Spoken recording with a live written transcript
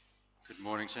Good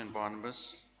morning, St.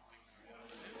 Barnabas.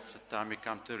 It's the time we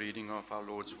come to the reading of our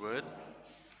Lord's Word,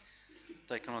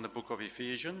 taken on the book of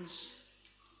Ephesians,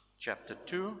 chapter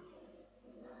 2.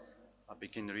 I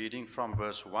begin reading from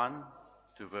verse 1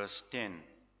 to verse 10.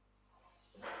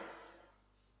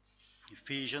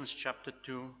 Ephesians chapter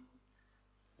 2,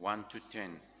 1 to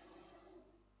 10.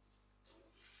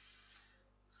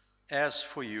 As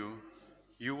for you,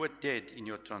 you were dead in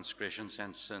your transgressions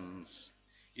and sins,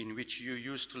 in which you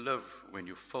used to live when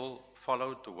you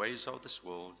followed the ways of this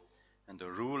world and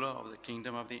the ruler of the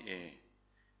kingdom of the air,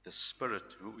 the Spirit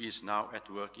who is now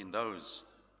at work in those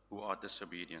who are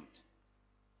disobedient.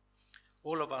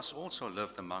 All of us also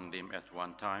lived among them at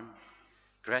one time,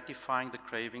 gratifying the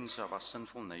cravings of our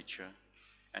sinful nature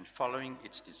and following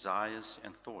its desires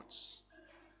and thoughts.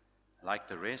 Like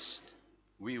the rest,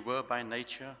 we were by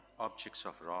nature objects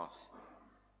of wrath,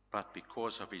 but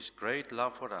because of his great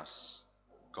love for us,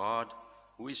 God,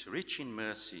 who is rich in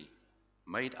mercy,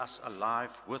 made us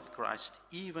alive with Christ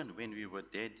even when we were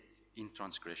dead in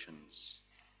transgressions.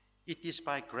 It is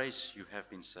by grace you have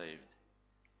been saved.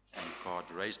 And God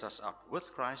raised us up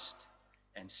with Christ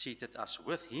and seated us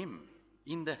with him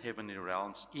in the heavenly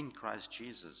realms in Christ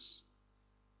Jesus,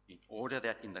 in order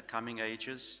that in the coming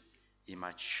ages he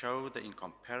might show the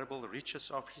incomparable riches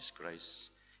of his grace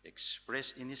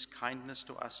expressed in his kindness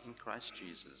to us in Christ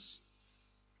Jesus.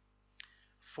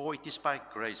 For it is by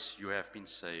grace you have been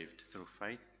saved through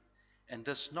faith, and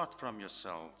this not from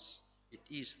yourselves. It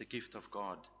is the gift of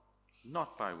God,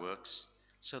 not by works,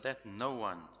 so that no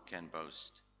one can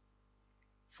boast.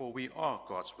 For we are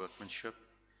God's workmanship,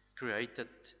 created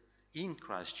in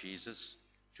Christ Jesus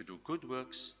to do good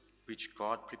works, which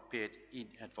God prepared in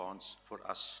advance for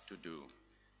us to do.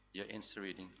 Here ends the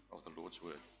reading of the Lord's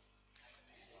Word.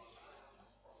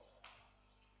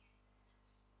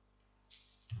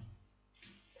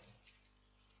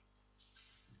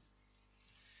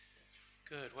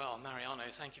 Good. Well, Mariano,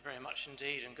 thank you very much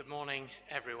indeed, and good morning,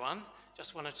 everyone.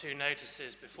 Just one or two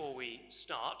notices before we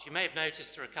start. You may have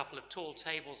noticed there are a couple of tall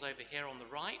tables over here on the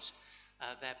right.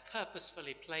 They're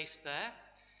purposefully placed there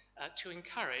to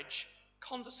encourage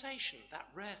conversation, that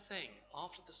rare thing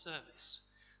after the service.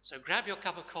 So grab your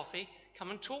cup of coffee,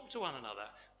 come and talk to one another,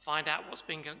 find out what's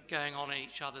been going on in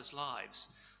each other's lives.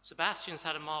 Sebastian's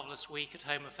had a marvellous week at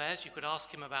Home Affairs. You could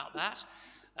ask him about that.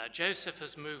 Joseph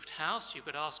has moved house. You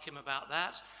could ask him about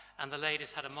that. And the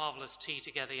ladies had a marvellous tea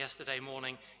together yesterday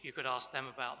morning. You could ask them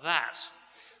about that.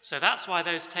 So that's why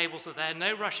those tables are there.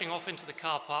 No rushing off into the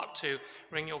car park to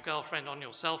ring your girlfriend on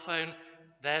your cell phone.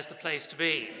 There's the place to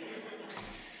be.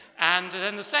 And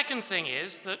then the second thing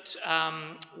is that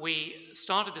we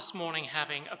started this morning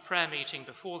having a prayer meeting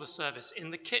before the service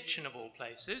in the kitchen of all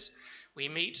places. We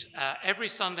meet every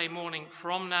Sunday morning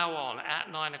from now on at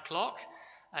 9 o'clock.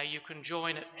 You can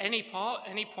join at any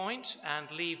point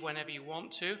and leave whenever you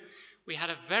want to. We had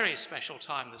a very special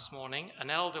time this morning. An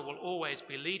elder will always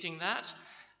be leading that,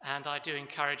 and I do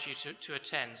encourage you to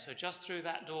attend. So just through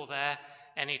that door there,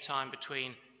 any time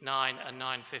between 9 and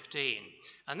 9:15.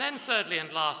 And then thirdly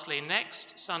and lastly,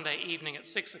 next Sunday evening at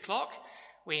 6 o'clock,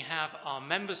 we have our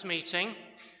members meeting,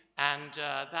 and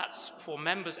that's for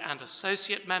members and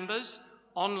associate members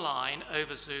online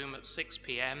over Zoom at 6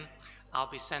 p.m. I'll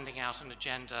be sending out an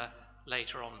agenda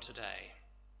later on today.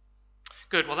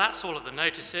 Good, well that's all of the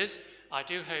notices. I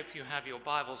do hope you have your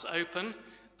Bibles open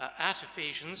at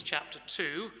Ephesians chapter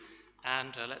 2,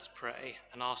 and let's pray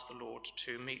and ask the Lord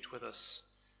to meet with us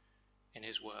in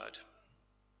his word.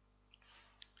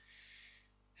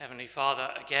 Heavenly Father,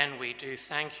 again we do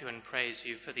thank you and praise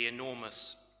you for the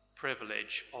enormous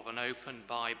privilege of an open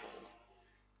Bible.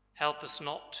 Help us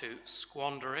not to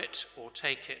squander it or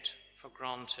take it for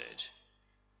granted.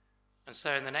 And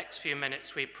so in the next few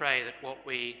minutes we pray that what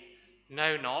we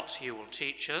know not you will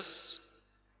teach us,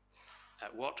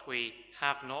 what we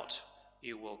have not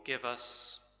you will give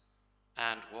us,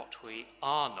 and what we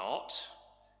are not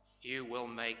you will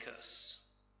make us.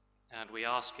 And we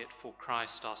ask it for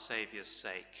Christ our Saviour's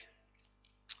sake.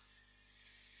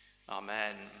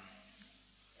 Amen.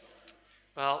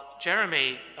 Well,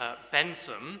 Jeremy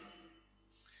Bentham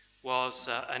was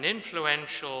an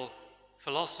influential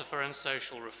philosopher and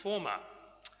social reformer.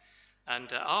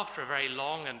 And after a very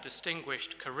long and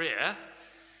distinguished career,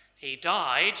 he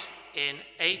died in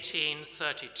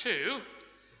 1832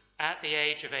 at the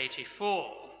age of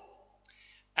 84.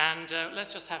 And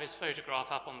let's just have his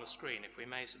photograph up on the screen, if we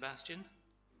may, Sebastian.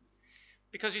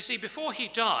 Because you see, before he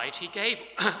died, he gave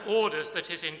orders that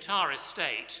his entire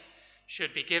estate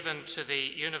should be given to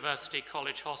the University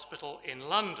College Hospital in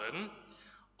London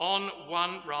on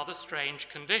one rather strange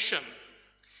condition.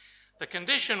 The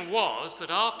condition was that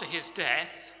after his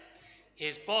death,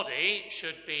 his body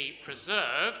should be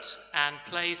preserved and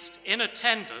placed in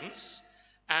attendance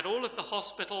at all of the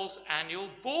hospital's annual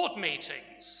board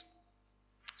meetings.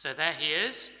 So there he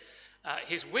is.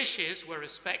 His wishes were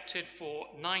respected for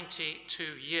 92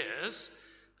 years.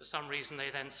 For some reason they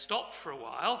then stopped for a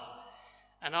while,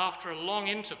 and after a long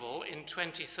interval in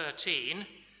 2013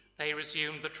 they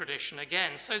resumed the tradition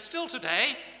again. So still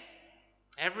today,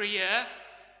 every year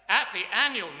at the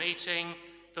annual meeting,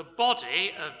 the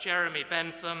body of Jeremy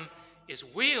Bentham is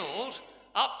wheeled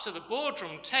up to the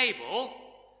boardroom table,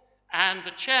 and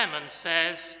the chairman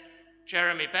says,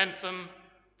 "Jeremy Bentham,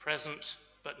 present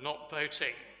but not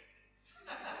voting."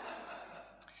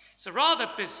 It's a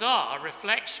rather bizarre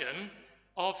reflection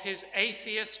of his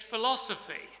atheist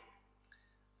philosophy.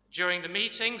 During the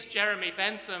meetings, Jeremy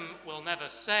Bentham will never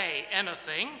say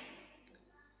anything.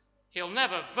 He'll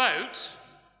never vote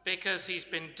because he's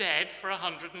been dead for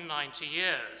 190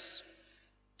 years.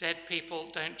 Dead people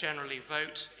don't generally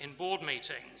vote in board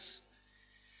meetings.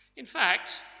 In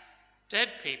fact, dead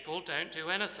people don't do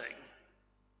anything.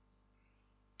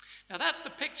 Now that's the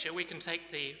picture. We can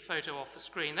take the photo off the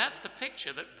screen. That's the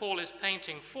picture that Paul is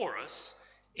painting for us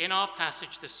in our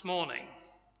passage this morning.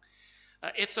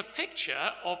 It's a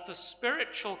picture of the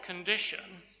spiritual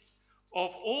condition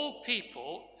of all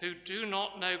people who do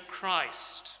not know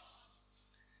Christ.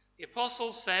 The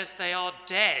apostle says they are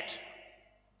dead.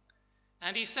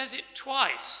 And he says it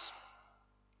twice,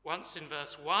 once in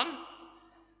verse 1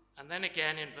 and then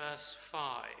again in verse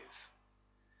 5.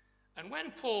 And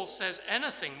when Paul says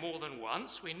anything more than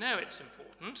once, we know it's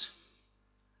important.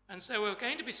 And so we're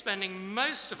going to be spending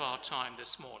most of our time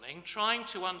this morning trying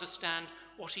to understand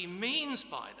what he means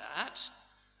by that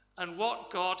and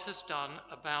what God has done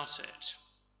about it.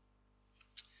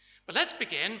 But let's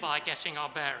begin by getting our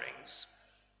bearings.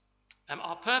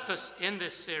 Our purpose in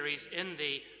this series in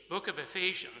the book of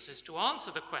Ephesians is to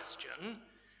answer the question,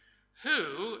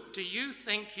 who do you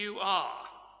think you are?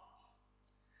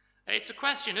 It's a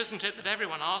question, isn't it, that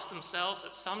everyone asks themselves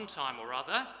at some time or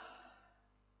other,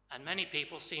 and many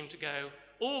people seem to go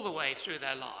all the way through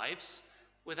their lives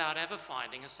without ever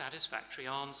finding a satisfactory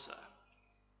answer.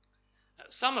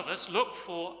 Some of us look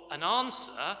for an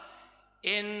answer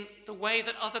in the way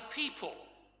that other people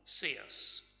see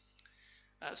us.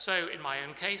 So in my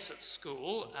own case at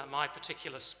school, my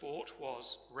particular sport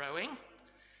was rowing,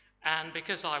 and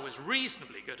because I was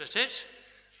reasonably good at it,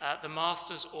 the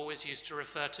masters always used to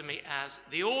refer to me as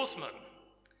the oarsman.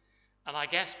 And I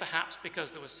guess perhaps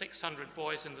because there were 600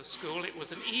 boys in the school, it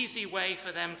was an easy way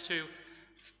for them to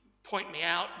point me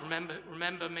out,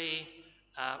 remember me,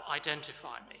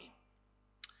 identify me.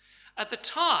 At the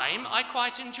time, I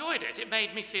quite enjoyed it. It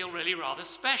made me feel really rather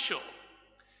special,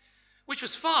 which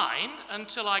was fine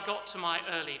until I got to my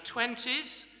early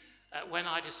 20s, when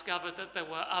I discovered that there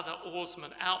were other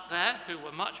oarsmen out there who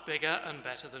were much bigger and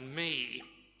better than me.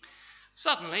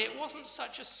 Suddenly, it wasn't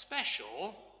such a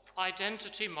special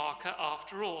identity marker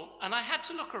after all, and I had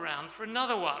to look around for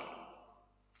another one.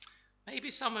 Maybe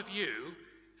some of you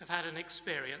have had an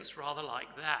experience rather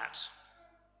like that.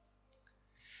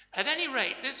 At any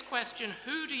rate, this question,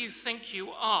 who do you think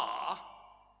you are,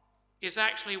 is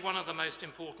actually one of the most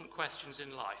important questions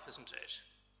in life, isn't it?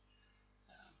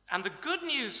 And the good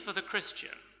news for the Christian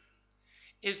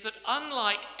is that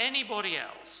unlike anybody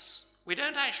else, we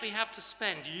don't actually have to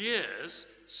spend years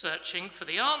searching for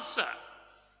the answer,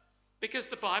 because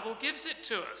the Bible gives it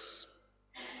to us.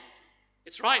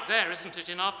 It's right there, isn't it,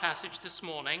 in our passage this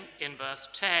morning in verse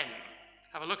 10.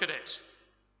 Have a look at it.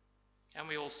 Can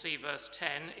we all see verse 10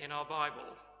 in our Bible?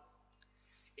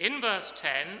 In verse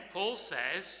 10, Paul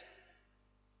says,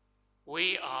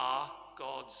 we are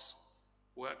God's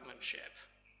workmanship.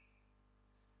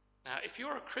 Now, if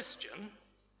you're a Christian,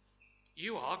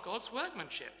 you are God's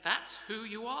workmanship. That's who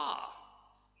you are.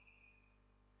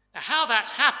 Now, how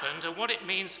that's happened and what it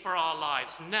means for our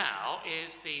lives now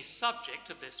is the subject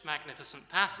of this magnificent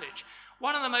passage.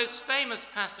 One of the most famous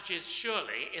passages,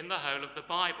 surely, in the whole of the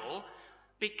Bible,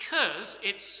 because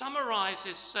it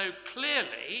summarizes so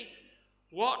clearly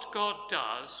what God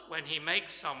does when he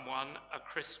makes someone a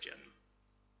Christian.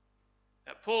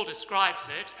 Paul describes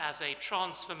it as a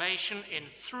transformation in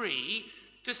 3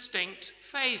 distinct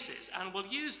phases, and we'll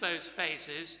use those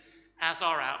phases as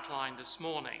our outline this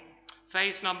morning.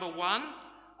 Phase number 1,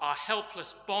 our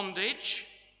helpless bondage.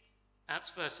 That's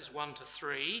verses 1 to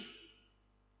 3.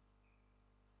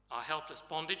 Our helpless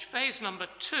bondage. Phase number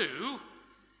 2,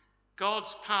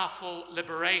 God's powerful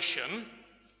liberation.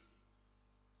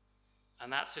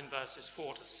 And that's in verses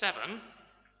 4 to 7.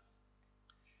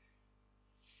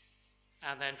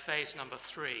 And then phase number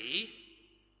 3,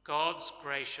 God's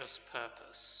gracious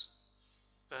purpose.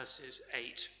 verses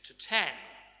 8 to 10.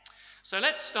 So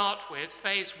let's start with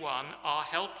phase 1, our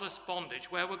helpless bondage,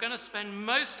 where we're going to spend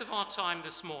most of our time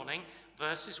this morning,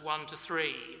 verses 1 to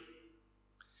 3.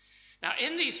 Now,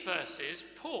 in these verses,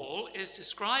 Paul is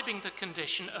describing the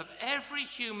condition of every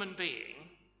human being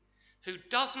who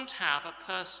doesn't have a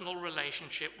personal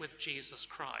relationship with Jesus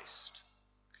Christ.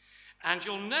 And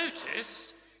you'll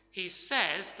notice he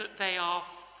says that they are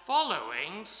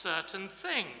following certain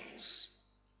things.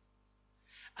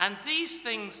 And these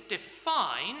things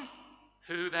define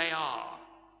who they are.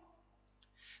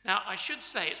 Now, I should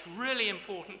say it's really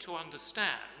important to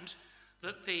understand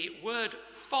that the word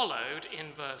followed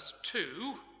in verse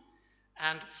 2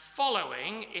 and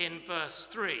following in verse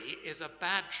 3 is a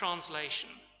bad translation,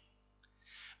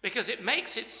 because it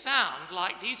makes it sound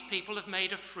like these people have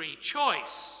made a free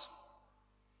choice.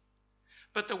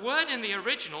 But the word in the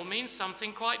original means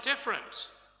something quite different.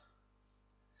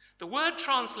 The word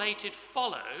translated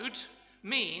followed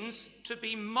means to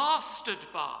be mastered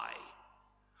by,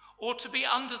 or to be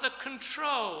under the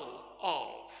control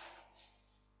of.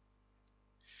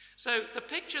 So the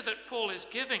picture that Paul is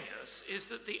giving us is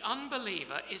that the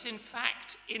unbeliever is in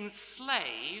fact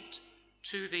enslaved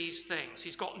to these things.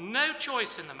 He's got no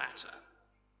choice in the matter.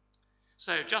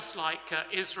 So just like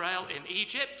Israel in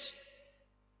Egypt,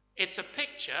 it's a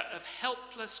picture of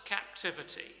helpless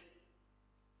captivity.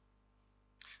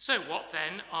 So what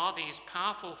then are these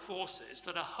powerful forces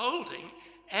that are holding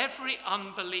every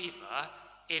unbeliever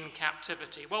in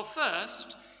captivity? Well,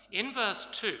 first, in verse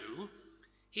 2,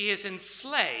 he is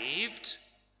enslaved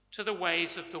to the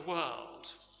ways of the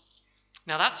world.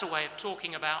 Now, that's a way of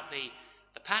talking about the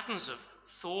patterns of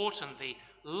thought and the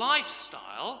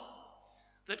lifestyle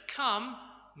that come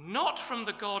not from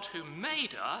the God who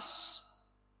made us,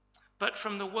 but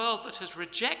from the world that has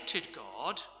rejected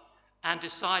God and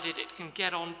decided it can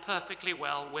get on perfectly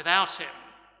well without him.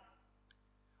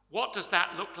 What does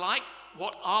that look like?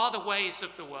 What are the ways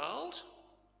of the world?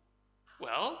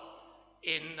 Well,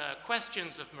 in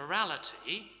questions of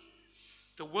morality,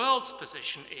 the world's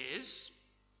position is,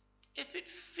 if it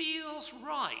feels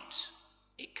right,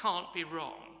 it can't be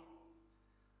wrong.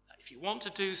 If you want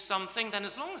to do something, then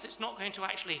as long as it's not going to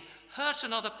actually hurt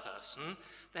another person,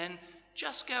 then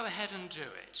just go ahead and do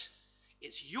it.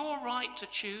 It's your right to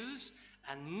choose,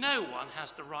 and no one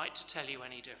has the right to tell you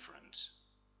any different.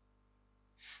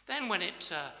 Then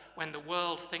when the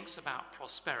world thinks about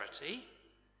prosperity,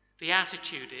 the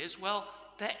attitude is, well,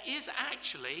 there is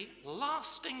actually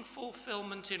lasting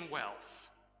fulfillment in wealth.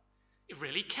 It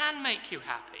really can make you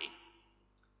happy.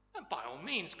 And by all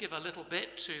means, give a little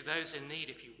bit to those in need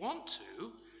if you want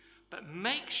to, but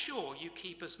make sure you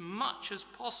keep as much as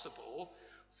possible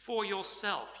for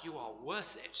yourself. You are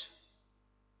worth it.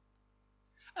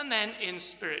 And then in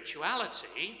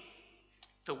spirituality,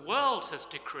 the world has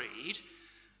decreed,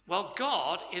 well,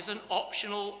 God is an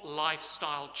optional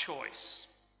lifestyle choice.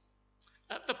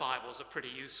 The Bible's a pretty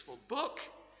useful book,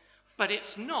 but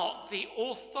it's not the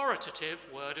authoritative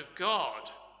word of God.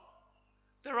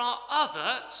 There are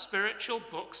other spiritual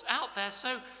books out there,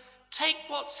 so take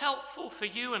what's helpful for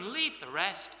you and leave the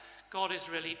rest. God is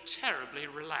really terribly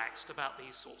relaxed about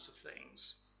these sorts of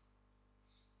things.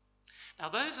 Now,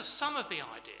 those are some of the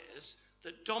ideas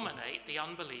that dominate the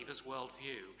unbeliever's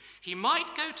worldview. He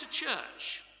might go to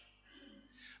church,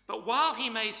 but while he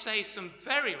may say some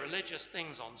very religious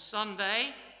things on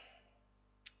Sunday,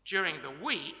 during the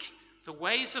week, the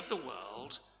ways of the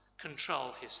world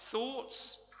control his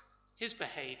thoughts, his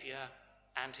behavior,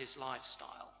 and his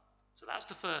lifestyle. So that's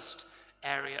the first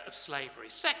area of slavery.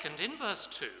 Second, in verse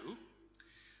 2,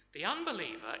 the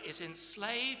unbeliever is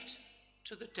enslaved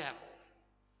to the devil.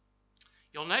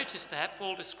 You'll notice there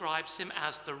Paul describes him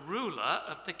as the ruler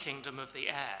of the kingdom of the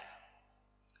air.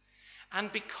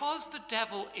 And because the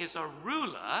devil is a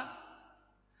ruler,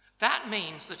 that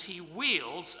means that he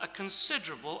wields a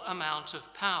considerable amount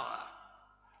of power.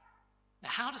 Now,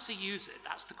 how does he use it?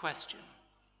 That's the question.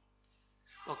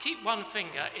 Well, keep one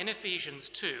finger in Ephesians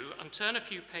 2 and turn a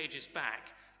few pages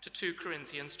back to 2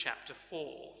 Corinthians chapter 4.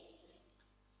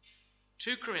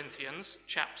 2 Corinthians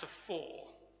chapter 4.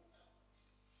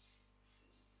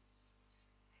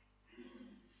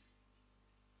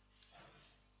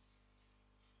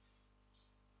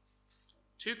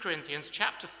 2 Corinthians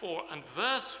chapter 4 and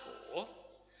verse 4,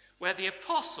 where the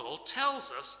apostle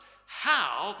tells us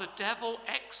how the devil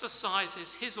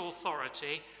exercises his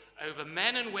authority over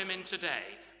men and women today.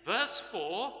 Verse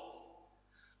 4,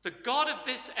 the god of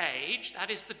this age, that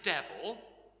is the devil,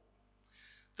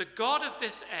 the god of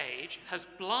this age has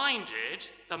blinded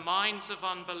the minds of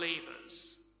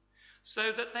unbelievers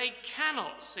so that they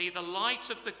cannot see the light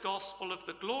of the gospel of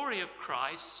the glory of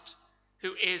Christ,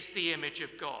 who is the image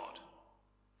of God.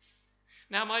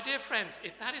 Now, my dear friends,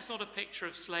 if that is not a picture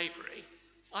of slavery,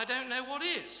 I don't know what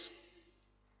is.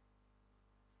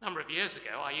 A number of years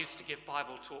ago, I used to give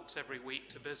Bible talks every week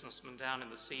to businessmen down in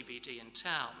the CBD in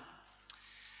town.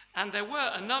 And there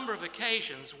were a number of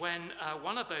occasions when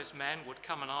one of those men would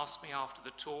come and ask me after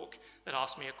the talk, they'd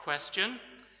ask me a question,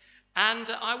 and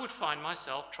I would find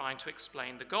myself trying to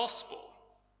explain the gospel.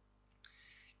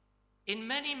 In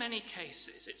many, many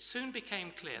cases, it soon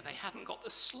became clear they hadn't got the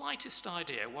slightest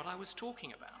idea what I was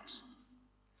talking about.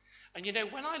 And you know,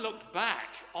 when I looked back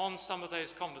on some of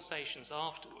those conversations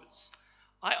afterwards,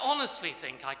 I honestly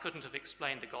think I couldn't have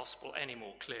explained the gospel any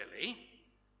more clearly,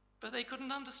 but they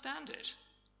couldn't understand it.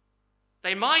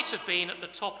 They might have been at the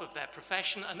top of their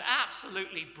profession and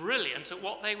absolutely brilliant at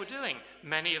what they were doing.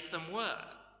 Many of them were.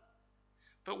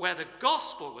 But where the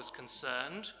gospel was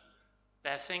concerned,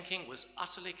 their thinking was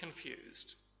utterly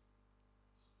confused.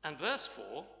 And verse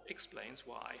 4 explains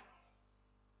why.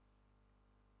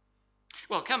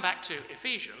 Well, come back to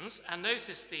Ephesians and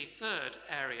notice the third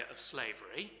area of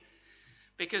slavery,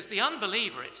 because the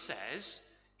unbeliever, it says,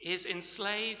 is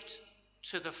enslaved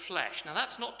to the flesh. Now,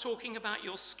 that's not talking about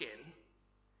your skin.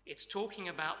 It's talking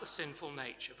about the sinful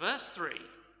nature. Verse 3,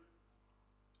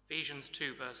 Ephesians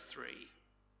 2, verse 3.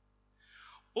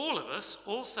 All of us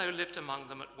also lived among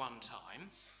them at one time,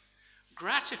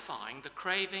 gratifying the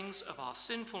cravings of our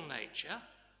sinful nature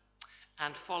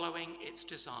and following its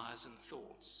desires and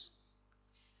thoughts.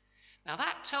 Now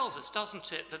that tells us,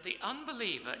 doesn't it, that the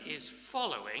unbeliever is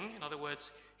following, in other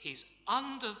words, he's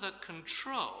under the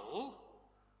control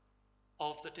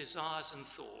of the desires and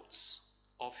thoughts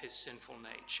of his sinful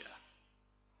nature.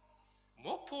 And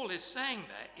what Paul is saying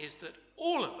there is that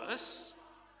all of us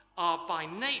are by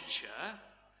nature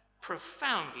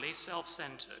profoundly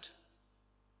self-centered.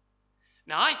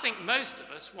 Now, I think most of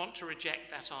us want to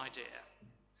reject that idea.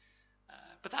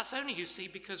 But that's only, you see,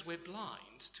 because we're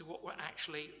blind to what we're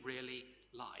actually really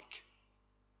like.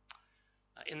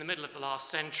 In the middle of the last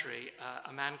century,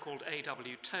 a man called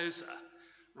A.W. Tozer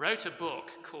wrote a book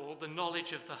called The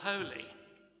Knowledge of the Holy.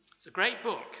 It's a great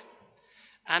book.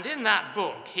 And in that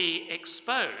book, he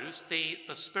exposed the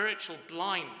spiritual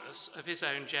blindness of his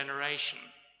own generation.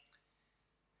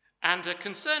 And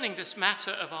concerning this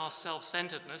matter of our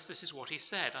self-centeredness, this is what he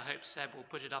said. I hope Seb will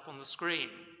put it up on the screen.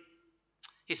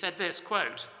 He said this,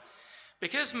 quote,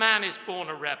 "Because man is born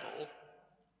a rebel,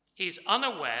 he's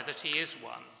unaware that he is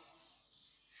one.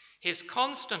 His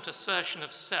constant assertion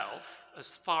of self,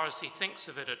 as far as he thinks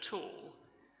of it at all,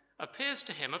 appears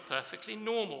to him a perfectly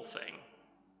normal thing.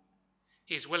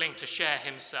 He's willing to share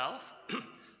himself,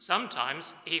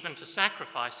 sometimes even to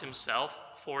sacrifice himself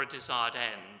for a desired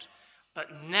end,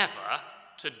 but never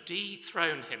to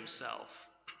dethrone himself.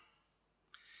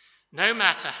 No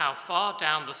matter how far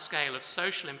down the scale of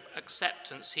social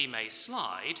acceptance he may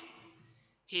slide,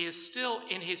 he is still,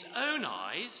 in his own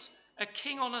eyes, a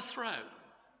king on a throne.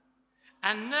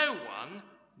 And no one,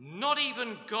 not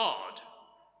even God,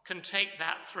 can take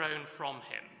that throne from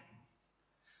him.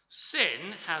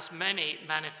 Sin has many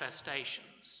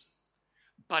manifestations,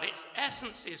 but its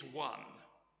essence is one.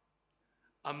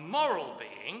 A moral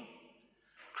being,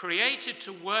 created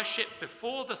to worship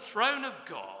before the throne of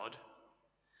God,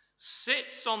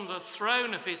 sits on the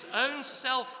throne of his own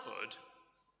selfhood,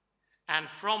 and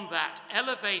from that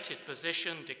elevated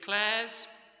position declares,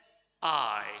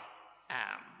 I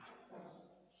am.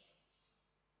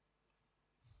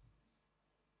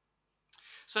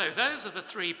 So those are the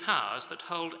three powers that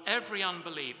hold every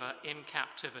unbeliever in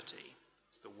captivity.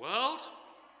 It's the world,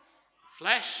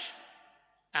 flesh,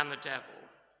 and the devil.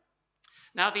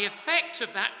 Now, the effect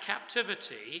of that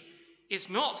captivity is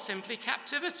not simply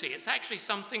captivity. It's actually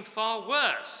something far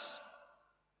worse.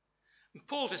 And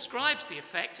Paul describes the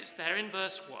effect. It's there in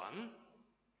verse 1.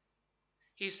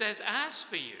 He says, as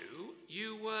for you,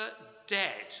 you were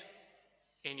dead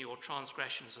in your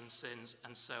transgressions and sins,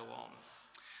 and so on.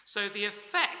 So the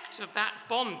effect of that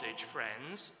bondage,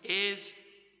 friends, is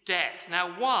death.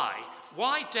 Now, why?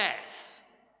 Why death?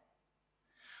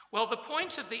 Well, the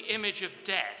point of the image of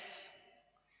death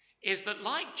is that,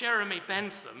 like Jeremy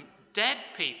Bentham, dead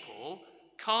people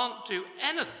can't do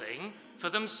anything for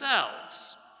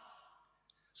themselves.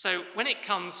 So when it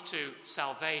comes to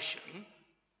salvation,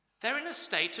 they're in a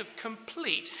state of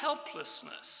complete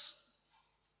helplessness.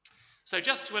 So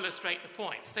just to illustrate the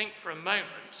point, think for a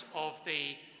moment of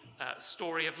the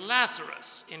story of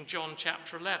Lazarus in John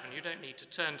chapter 11. You don't need to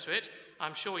turn to it.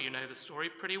 I'm sure you know the story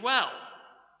pretty well.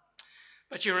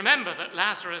 But you remember that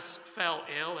Lazarus fell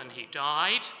ill and he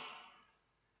died.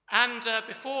 And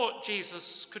before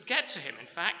Jesus could get to him, in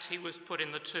fact, he was put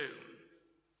in the tomb.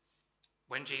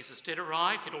 When Jesus did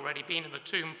arrive, he'd already been in the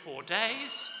tomb 4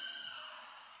 days.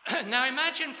 Now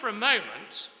imagine for a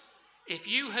moment if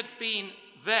you had been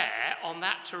there on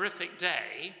that terrific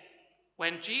day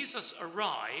when Jesus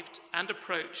arrived and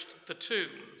approached the tomb.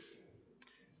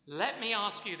 Let me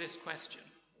ask you this question.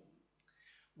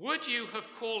 Would you have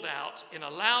called out in a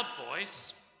loud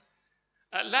voice,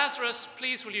 Lazarus,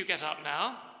 please will you get up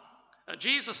now?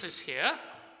 Jesus is here.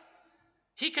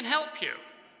 He can help you.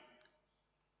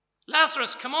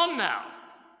 Lazarus, come on now.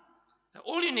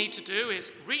 All you need to do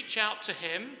is reach out to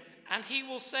him and he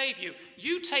will save you.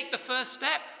 You take the first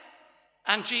step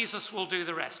and Jesus will do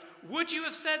the rest. Would you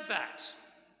have said that?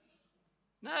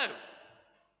 No.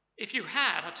 If you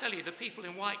had, I tell you, the people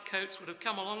in white coats would have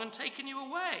come along and taken you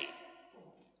away.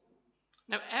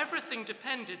 Now, everything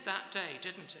depended that day,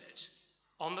 didn't it,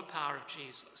 on the power of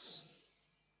Jesus.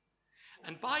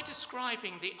 And by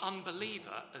describing the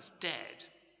unbeliever as dead,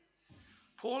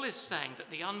 Paul is saying that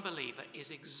the unbeliever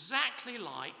is exactly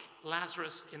like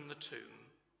Lazarus in the tomb,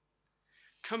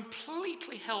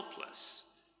 completely helpless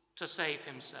to save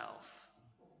himself.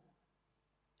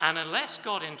 And unless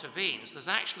God intervenes, there's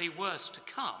actually worse to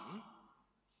come,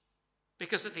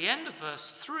 because at the end of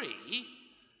verse 3,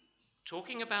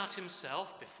 talking about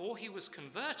himself before he was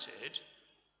converted,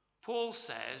 Paul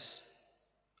says,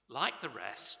 like the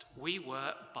rest, we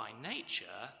were by nature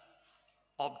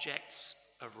objects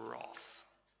of wrath.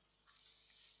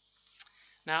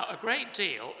 Now, a great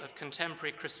deal of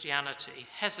contemporary Christianity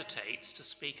hesitates to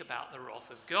speak about the wrath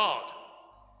of God.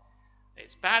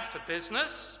 It's bad for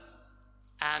business,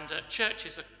 and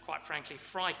churches are quite frankly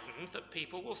frightened that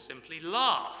people will simply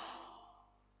laugh.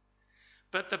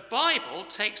 But the Bible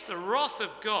takes the wrath of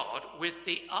God with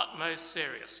the utmost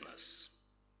seriousness.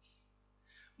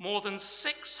 More than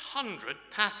 600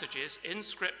 passages in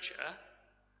Scripture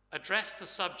address the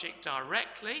subject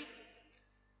directly,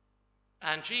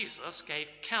 and Jesus gave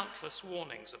countless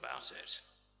warnings about it.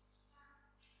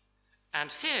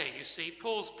 And here you see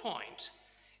Paul's point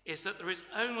is that there is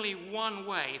only one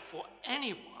way for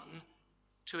anyone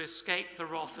to escape the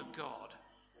wrath of God,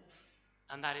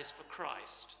 and that is for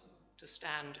Christ to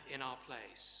stand in our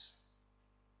place.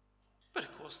 But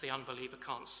of course the unbeliever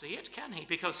can't see it, can he?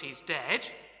 Because he's dead.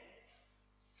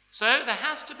 So there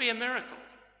has to be a miracle.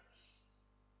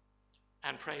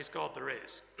 And praise God there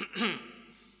is.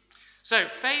 So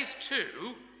phase 2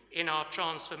 in our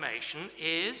transformation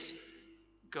is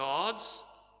God's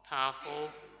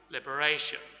powerful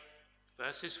liberation.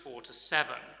 Verses 4 to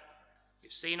 7.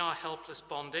 We've seen our helpless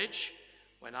bondage.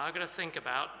 We're now going to think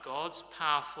about God's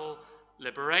powerful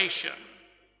liberation.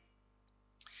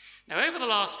 Now, over the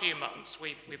last few months,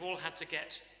 we've all had to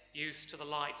get used to the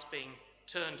lights being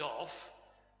turned off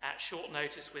at short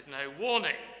notice with no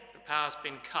warning. The power's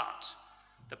been cut.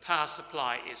 The power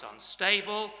supply is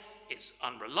unstable. It's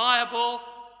unreliable,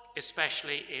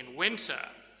 especially in winter.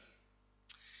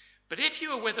 But if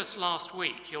you were with us last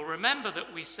week, you'll remember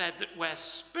that we said that where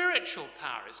spiritual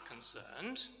power is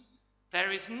concerned, there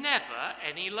is never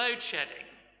any load shedding.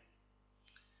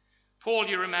 Paul,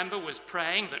 you remember, was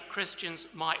praying that Christians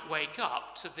might wake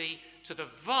up to the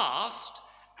vast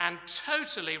and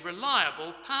totally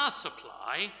reliable power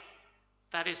supply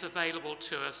that is available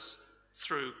to us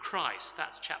through Christ.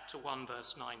 That's chapter 1,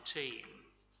 verse 19.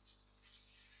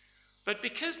 But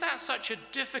because that's such a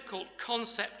difficult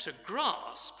concept to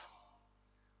grasp,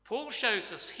 Paul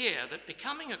shows us here that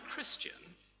becoming a Christian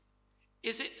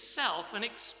is itself an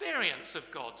experience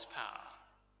of God's power.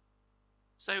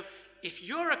 So if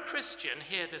you're a Christian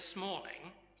here this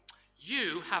morning,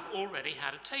 you have already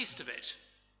had a taste of it.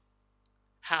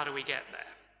 How do we get there?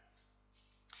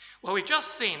 Well, we've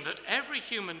just seen that every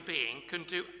human being can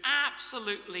do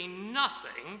absolutely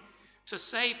nothing to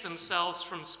save themselves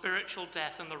from spiritual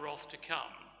death and the wrath to come.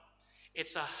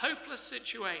 It's a hopeless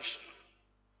situation.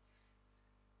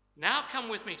 Now come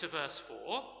with me to verse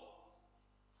 4.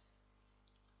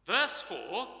 Verse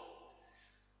 4,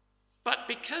 but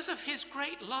because of his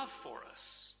great love for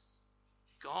us,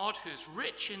 God, who's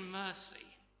rich in mercy,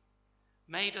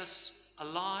 made us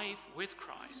alive with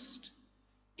Christ,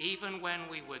 even when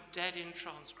we were dead in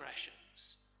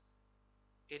transgressions.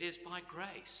 It is by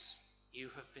grace you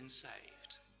have been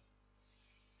saved.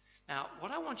 Now,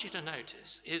 what I want you to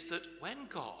notice is that when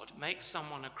God makes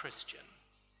someone a Christian,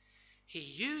 he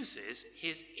uses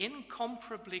his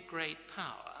incomparably great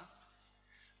power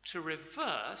to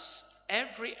reverse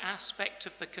every aspect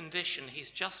of the condition he's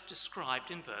just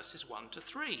described in verses 1 to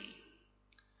 3.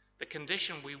 The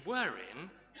condition we were in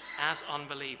as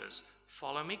unbelievers.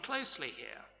 Follow me closely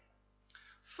here.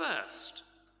 First,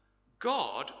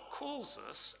 God calls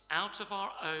us out of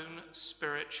our own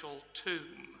spiritual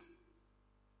tomb.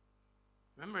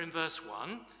 Remember in verse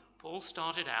 1, Paul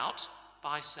started out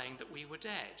by saying that we were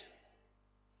dead.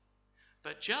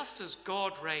 But just as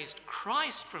God raised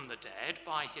Christ from the dead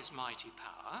by his mighty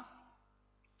power,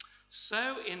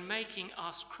 so in making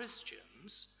us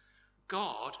Christians,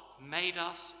 God made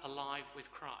us alive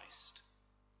with Christ.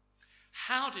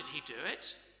 How did he do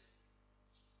it?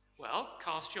 Well,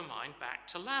 cast your mind back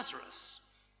to Lazarus.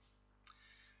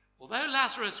 Although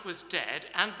Lazarus was dead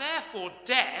and therefore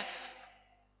deaf,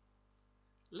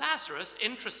 Lazarus,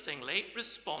 interestingly,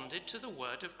 responded to the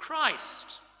word of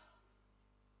Christ.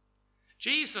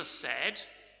 Jesus said,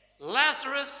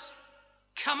 "Lazarus,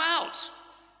 come out."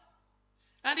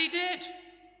 And he did.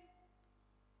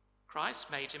 Christ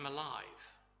made him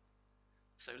alive.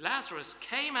 So Lazarus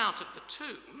came out of the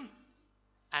tomb,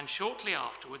 and shortly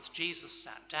afterwards Jesus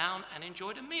sat down and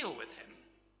enjoyed a meal with him.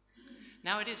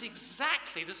 Now it is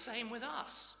exactly the same with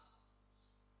us.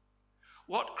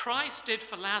 What Christ did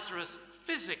for Lazarus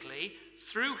physically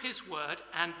through his word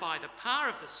and by the power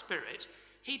of the Spirit,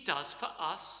 he does for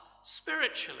us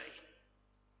spiritually.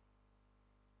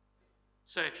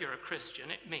 So if you're a Christian,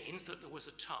 it means that there was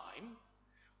a time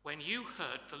when you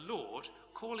heard the Lord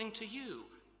calling to you,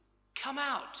 "Come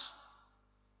out."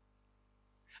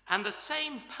 And the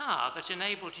same power that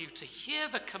enabled you to hear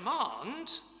the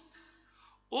command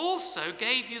also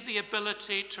gave you the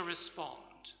ability to respond.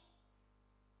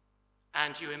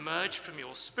 And you emerged from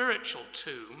your spiritual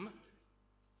tomb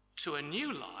to a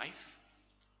new life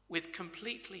with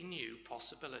completely new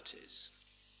possibilities.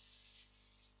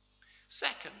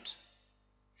 Second,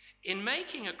 in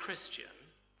making a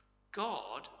Christian,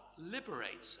 God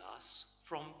liberates us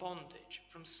from bondage,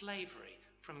 from slavery,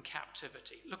 from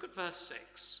captivity. Look at verse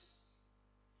 6.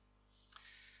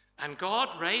 And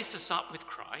God raised us up with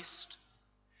Christ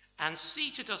and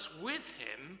seated us with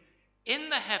him in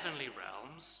the heavenly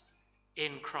realms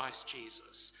in Christ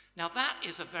Jesus. Now that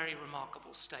is a very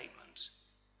remarkable statement.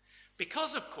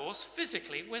 Because, of course,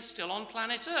 physically we're still on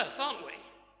planet Earth, aren't we?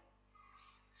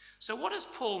 So what does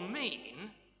Paul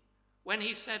mean when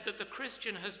he said that the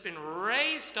Christian has been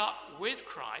raised up with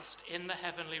Christ in the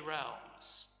heavenly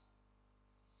realms?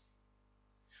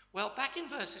 Well, back in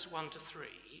verses 1 to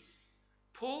 3,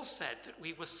 Paul said that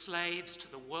we were slaves to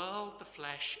the world, the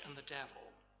flesh, and the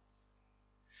devil.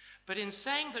 But in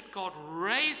saying that God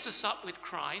raised us up with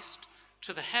Christ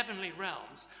to the heavenly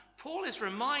realms, Paul is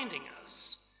reminding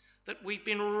us that we've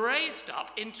been raised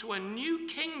up into a new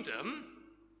kingdom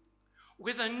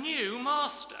with a new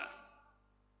master.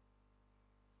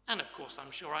 And of course,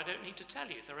 I'm sure I don't need to tell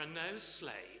you, there are no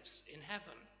slaves in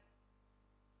heaven.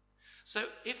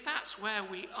 So if that's where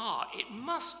we are, it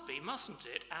must be, mustn't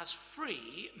it, as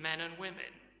free men and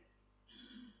women.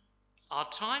 Our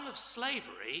time of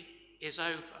slavery is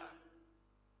over.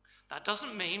 That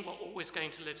doesn't mean we're always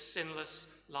going to live sinless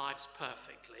lives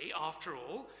perfectly. After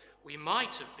all, we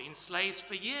might have been slaves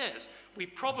for years. We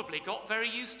probably got very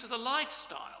used to the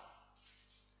lifestyle.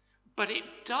 But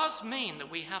it does mean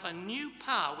that we have a new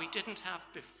power we didn't have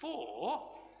before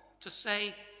to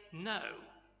say no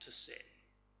to sin.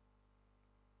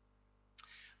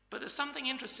 But there's something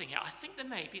interesting here. I think there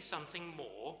may be something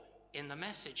more in the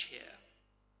message here.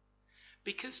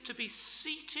 Because to be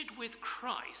seated with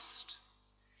Christ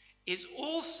is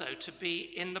also to be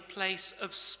in the place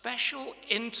of special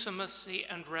intimacy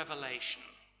and revelation.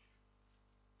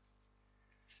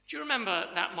 Do you remember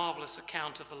that marvelous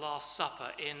account of the Last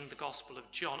Supper in the Gospel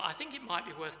of John? I think it might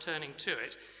be worth turning to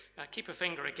it. Keep a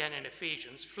finger again in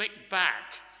Ephesians. Flick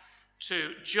back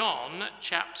to John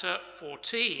chapter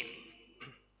 14.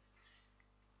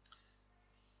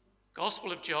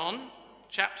 Gospel of John,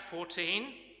 chapter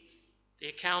 14, the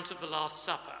account of the Last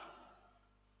Supper.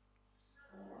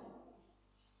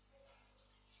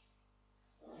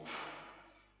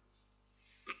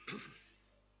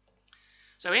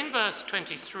 So in verse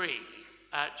 23,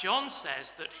 John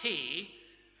says that he,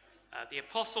 the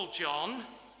Apostle John,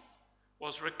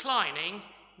 was reclining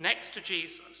next to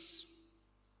Jesus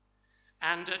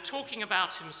and talking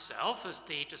about himself as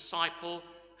the disciple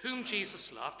whom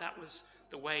Jesus loved. That was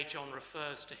the way John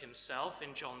refers to himself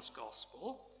in John's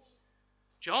Gospel.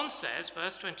 John says,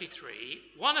 verse 23,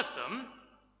 one of them,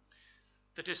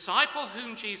 the disciple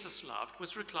whom Jesus loved,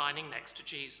 was reclining next to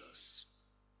Jesus.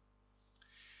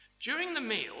 During the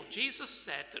meal, Jesus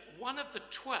said that one of the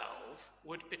 12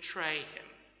 would betray him.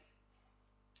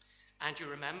 And you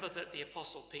remember that the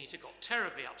Apostle Peter got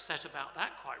terribly upset about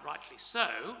that, quite rightly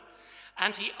so,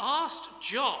 and he asked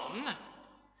John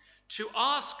to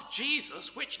ask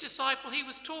Jesus which disciple he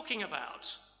was talking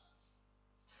about.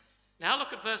 Now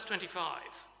look at verse 25.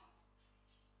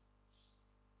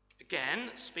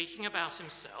 Again, speaking about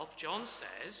himself, John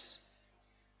says,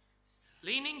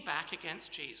 leaning back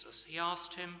against Jesus, he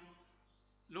asked him,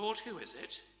 "Lord, who is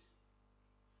it?"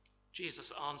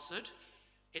 Jesus answered,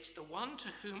 "It's the one to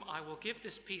whom I will give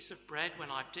this piece of bread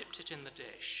when I've dipped it in the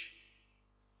dish."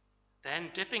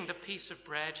 Then, dipping the piece of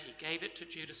bread, he gave it to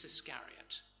Judas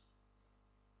Iscariot.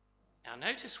 Now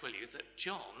notice, will you, that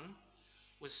John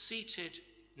was seated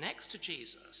next to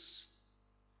Jesus,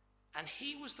 and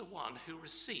he was the one who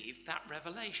received that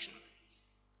revelation.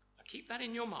 Now keep that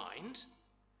in your mind.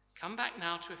 Come back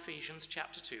now to Ephesians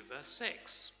chapter 2, verse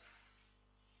 6.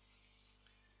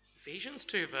 Ephesians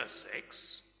 2, verse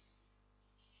 6,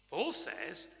 Paul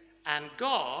says, "And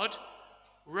God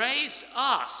raised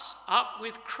us up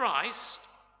with Christ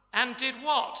and did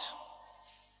what?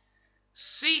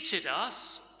 Seated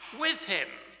us with him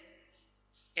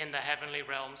in the heavenly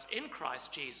realms in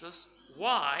Christ Jesus."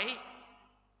 Why?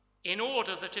 In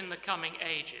order that in the coming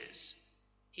ages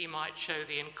he might show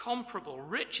the incomparable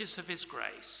riches of his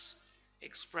grace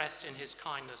expressed in his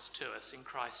kindness to us in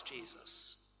Christ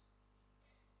Jesus.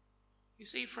 You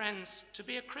see, friends, to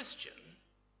be a Christian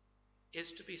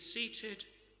is to be seated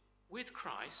with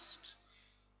Christ,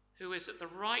 who is at the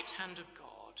right hand of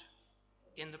God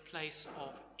in the place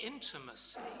of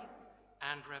intimacy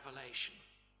and revelation.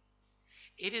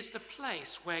 It is the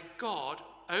place where God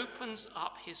opens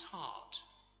up his heart,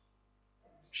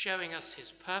 showing us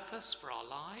his purpose for our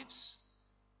lives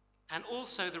and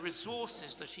also the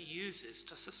resources that he uses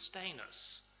to sustain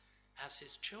us as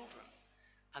his children.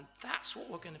 And that's what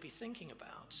we're going to be thinking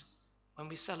about when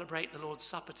we celebrate the Lord's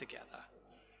Supper together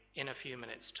in a few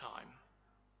minutes' time.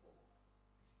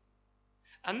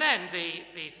 And then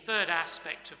the third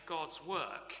aspect of God's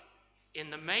work in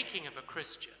the making of a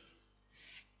Christian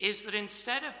is that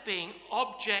instead of being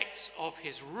objects of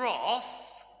his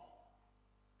wrath,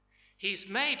 he's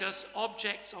made us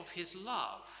objects of his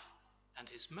love and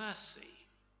his mercy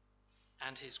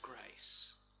and his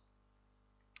grace.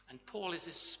 And Paul is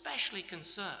especially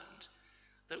concerned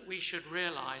that we should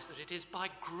realize that it is by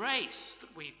grace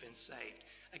that we've been saved.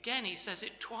 Again, he says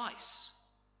it twice,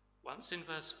 once in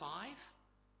verse 5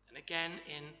 and again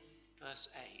in verse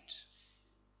 8.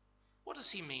 What does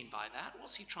he mean by that?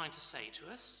 What's he trying to say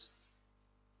to us?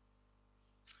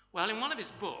 Well, in one of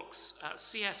his books,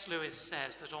 C.S. Lewis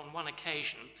says that on one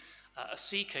occasion, a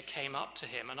seeker came up to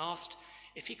him and asked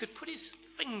if he could put his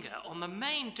finger on the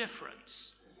main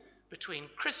difference between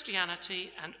Christianity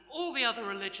and all the other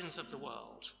religions of the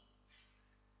world.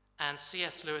 And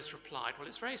C.S. Lewis replied, well,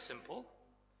 it's very simple.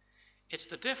 It's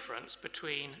the difference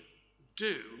between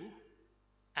do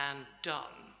and done.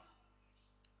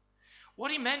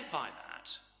 What he meant by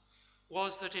that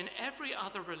was that in every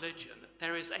other religion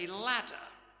there is a ladder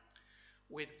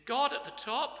with God at the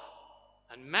top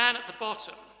and man at the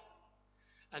bottom.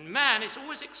 And man is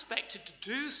always expected to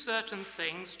do certain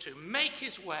things to make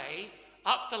his way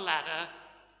up the ladder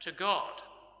to God.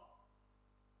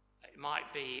 It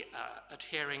might be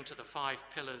adhering to the 5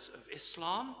 pillars of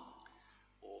Islam,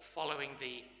 or following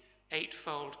the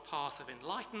 8-fold path of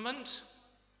enlightenment,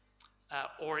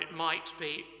 or it might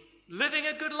be living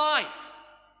a good life.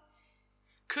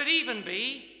 Could even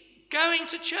be going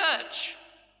to church.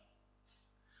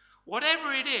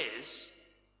 Whatever it is,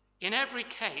 in every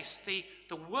case,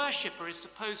 the worshipper is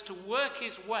supposed to work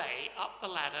his way up the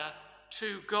ladder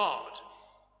to God.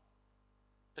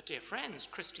 But dear friends,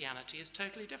 Christianity is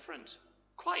totally different,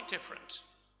 quite different.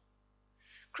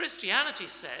 Christianity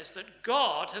says that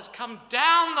God has come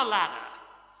down the ladder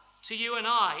to you and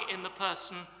I in the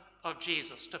person of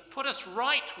Jesus to put us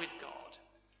right with God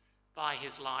by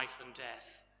his life and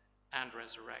death and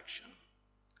resurrection.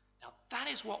 Now that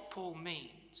is what Paul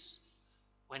means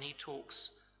when he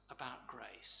talks about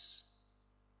grace.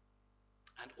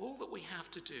 And all that we have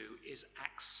to do is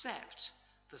accept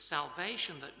the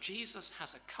salvation that Jesus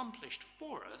has accomplished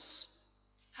for us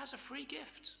as a free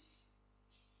gift.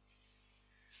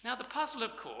 Now the puzzle,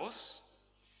 of course,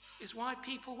 is why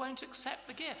people won't accept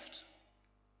the gift.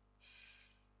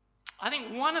 I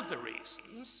think one of the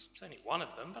reasons, it's only one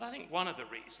of them, but I think one of the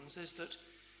reasons is that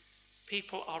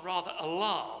people are rather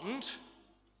alarmed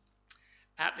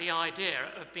at the idea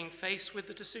of being faced with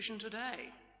the decision today.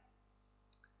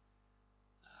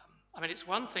 It's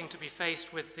one thing to be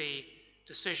faced with the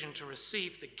decision to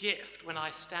receive the gift when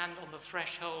I stand on the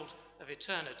threshold of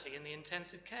eternity in the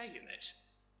intensive care unit.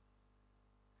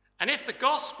 And if the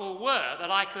gospel were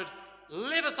that I could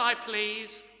live as I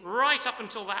please right up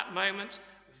until that moment,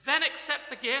 then accept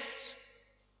the gift,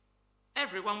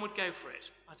 everyone would go for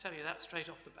it. I tell you that straight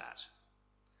off the bat.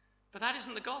 But that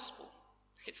isn't the gospel.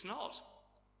 It's not.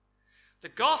 The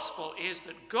gospel is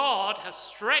that God has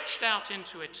stretched out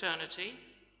into eternity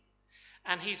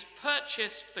and he's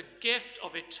purchased the gift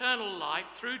of eternal life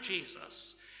through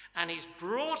Jesus, and he's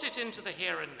brought it into the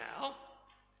here and now,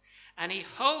 and he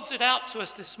holds it out to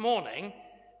us this morning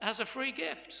as a free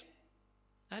gift.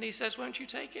 And he says, won't you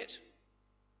take it?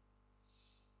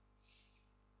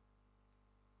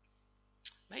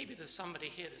 Maybe there's somebody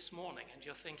here this morning and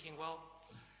you're thinking, well,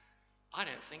 I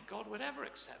don't think God would ever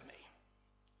accept me.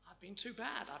 I've been too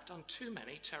bad. I've done too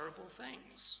many terrible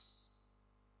things.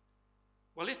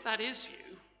 Well, if that is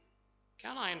you,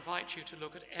 can I invite you to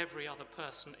look at every other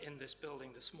person in this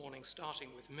building this morning, starting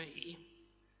with me,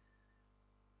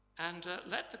 and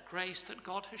let the grace that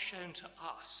God has shown to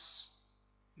us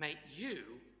make you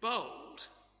bold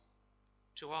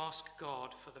to ask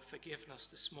God for the forgiveness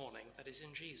this morning that is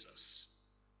in Jesus,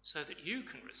 so that you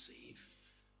can receive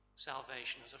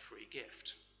salvation as a free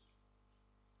gift.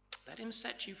 Let him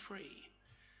set you free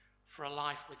for a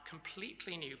life with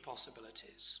completely new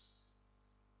possibilities.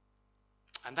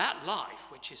 And that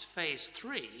life, which is phase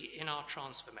 3 in our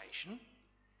transformation,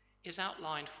 is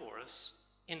outlined for us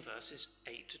in verses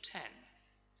 8 to 10.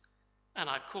 And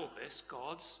I've called this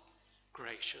God's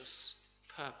gracious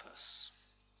purpose.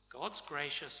 God's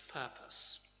gracious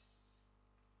purpose.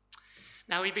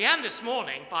 Now, we began this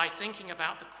morning by thinking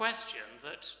about the question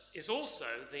that is also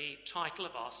the title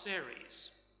of our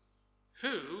series.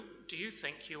 Who do you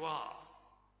think you are?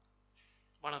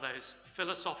 One of those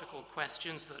philosophical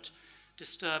questions that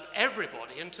disturb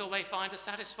everybody until they find a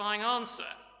satisfying answer.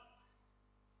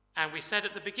 And we said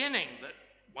at the beginning that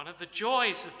one of the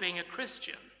joys of being a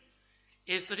Christian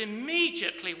is that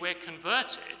immediately we're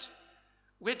converted,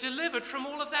 we're delivered from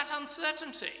all of that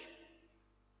uncertainty.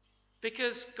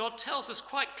 Because God tells us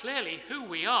quite clearly who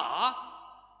we are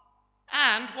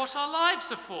and what our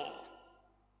lives are for.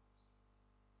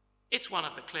 It's one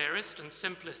of the clearest and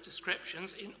simplest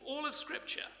descriptions in all of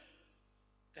Scripture.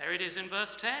 There it is in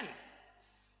verse 10.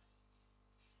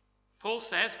 Paul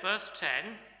says, verse 10,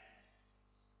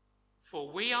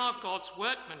 "For we are God's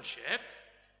workmanship,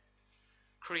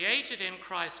 created in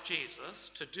Christ Jesus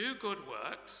to do good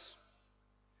works,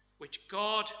 which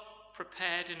God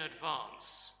prepared in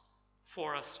advance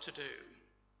for us to do."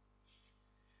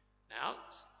 Now,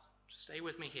 stay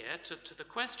with me here. To the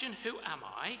question, who am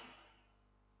I?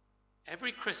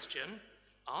 Every Christian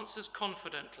answers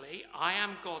confidently, I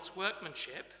am God's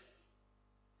workmanship.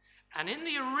 And in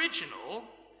the original,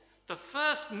 the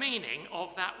first meaning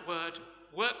of that word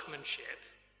workmanship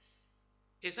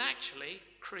is actually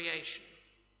creation.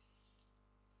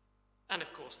 And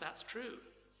of course that's true.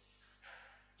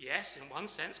 Yes, in one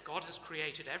sense, God has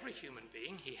created every human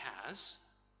being, he has.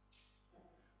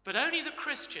 But only the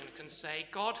Christian can say,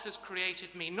 God has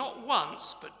created me not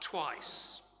once, but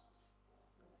twice.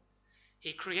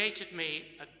 He created me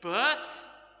at birth,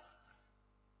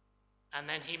 and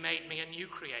then he made me a new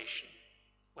creation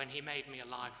when he made me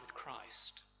alive with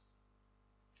Christ.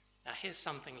 Now here's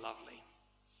something lovely.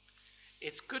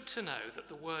 It's good to know that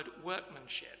the word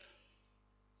workmanship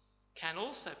can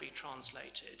also be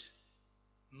translated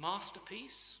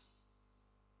masterpiece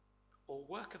or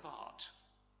work of art.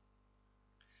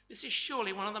 This is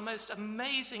surely one of the most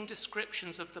amazing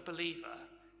descriptions of the believer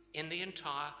in the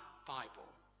entire Bible.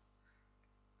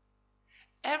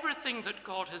 Everything that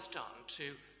God has done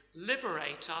to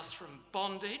liberate us from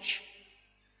bondage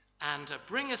and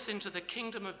bring us into the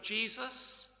kingdom of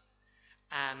Jesus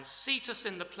and seat us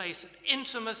in the place of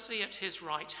intimacy at his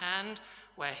right hand,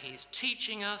 where he's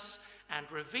teaching us and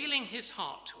revealing his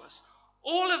heart to us,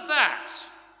 all of that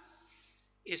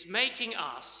is making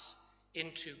us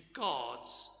into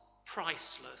God's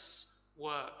priceless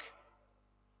work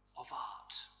of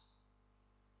art.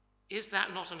 Is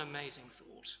that not an amazing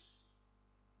thought?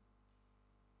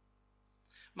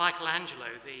 Michelangelo,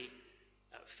 the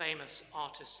famous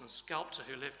artist and sculptor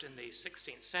who lived in the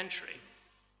 16th century,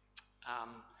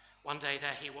 one day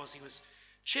there he was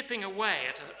chipping away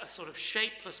at a sort of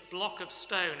shapeless block of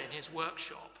stone in his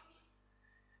workshop.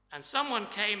 And someone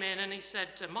came in and he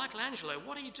said, "Michelangelo,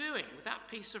 what are you doing with that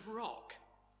piece of rock?"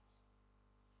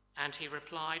 And he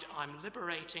replied, "I'm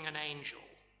liberating an angel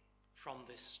from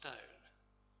this stone."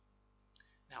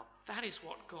 Now that is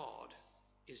what God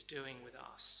is doing with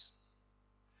us.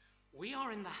 We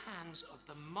are in the hands of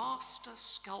the master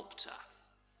sculptor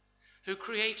who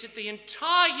created the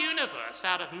entire universe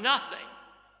out of nothing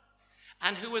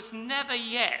and who has never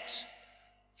yet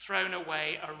thrown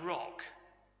away a rock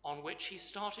on which he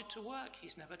started to work.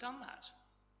 He's never done that.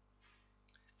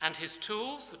 And his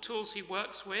tools, the tools he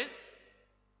works with,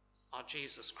 are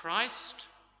Jesus Christ,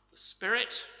 the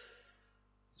Spirit,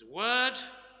 his word,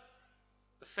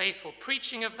 the faithful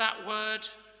preaching of that word.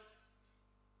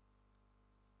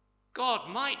 God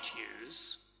might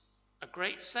use a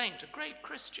great saint, a great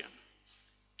Christian,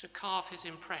 to carve his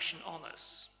impression on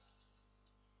us.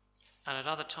 And at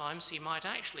other times he might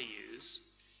actually use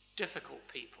difficult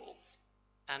people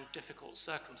and difficult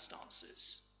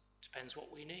circumstances. Depends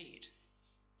what we need.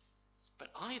 But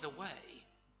either way,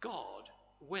 God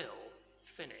will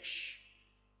finish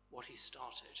what he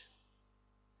started.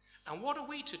 And what are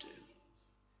we to do?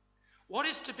 What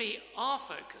is to be our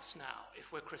focus now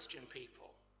if we're Christian people?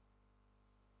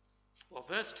 Well,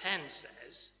 verse 10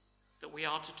 says that we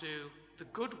are to do the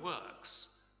good works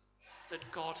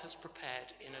that God has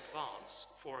prepared in advance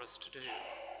for us to do.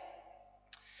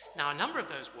 Now, a number of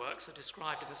those works are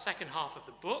described in the second half of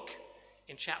the book,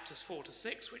 in chapters 4 to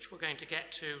 6, which we're going to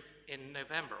get to in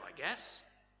November, I guess.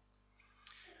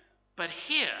 But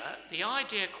here, the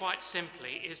idea quite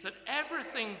simply is that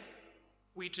everything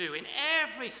we do, in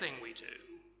everything we do,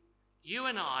 you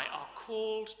and I are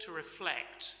called to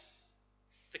reflect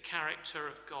the character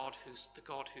of God, the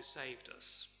God who saved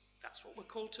us. That's what we're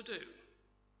called to do.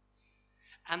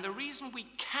 And the reason we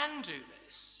can do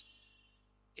this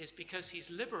is because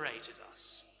he's liberated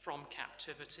us from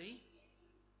captivity,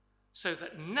 so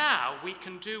that now we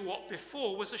can do what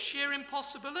before was a sheer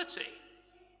impossibility,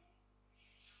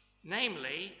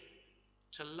 namely,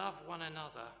 to love one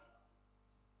another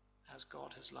as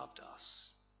God has loved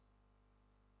us.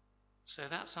 So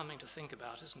that's something to think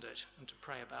about, isn't it? And to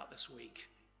pray about this week.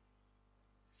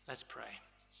 Let's pray.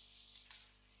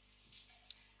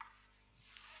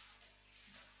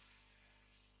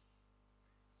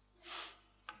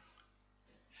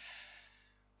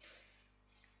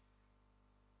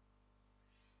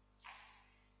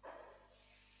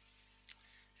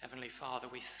 Heavenly Father,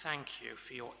 we thank you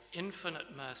for your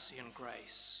infinite mercy and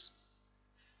grace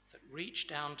that reached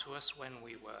down to us when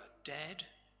we were dead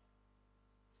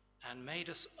and made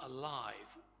us alive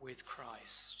with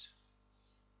Christ.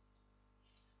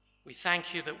 We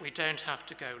thank you that we don't have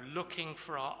to go looking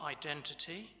for our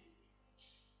identity,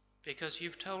 because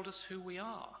you've told us who we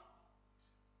are.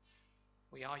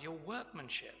 We are your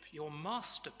workmanship, your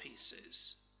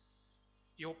masterpieces,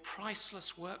 your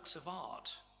priceless works of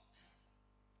art.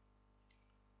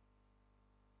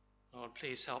 Lord,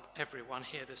 please help everyone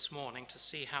here this morning to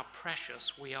see how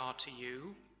precious we are to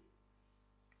you.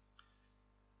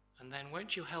 And then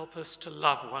won't you help us to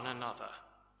love one another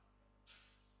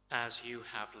as you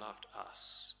have loved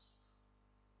us?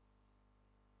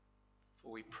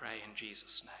 For we pray in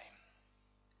Jesus' name.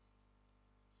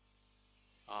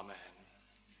 Amen.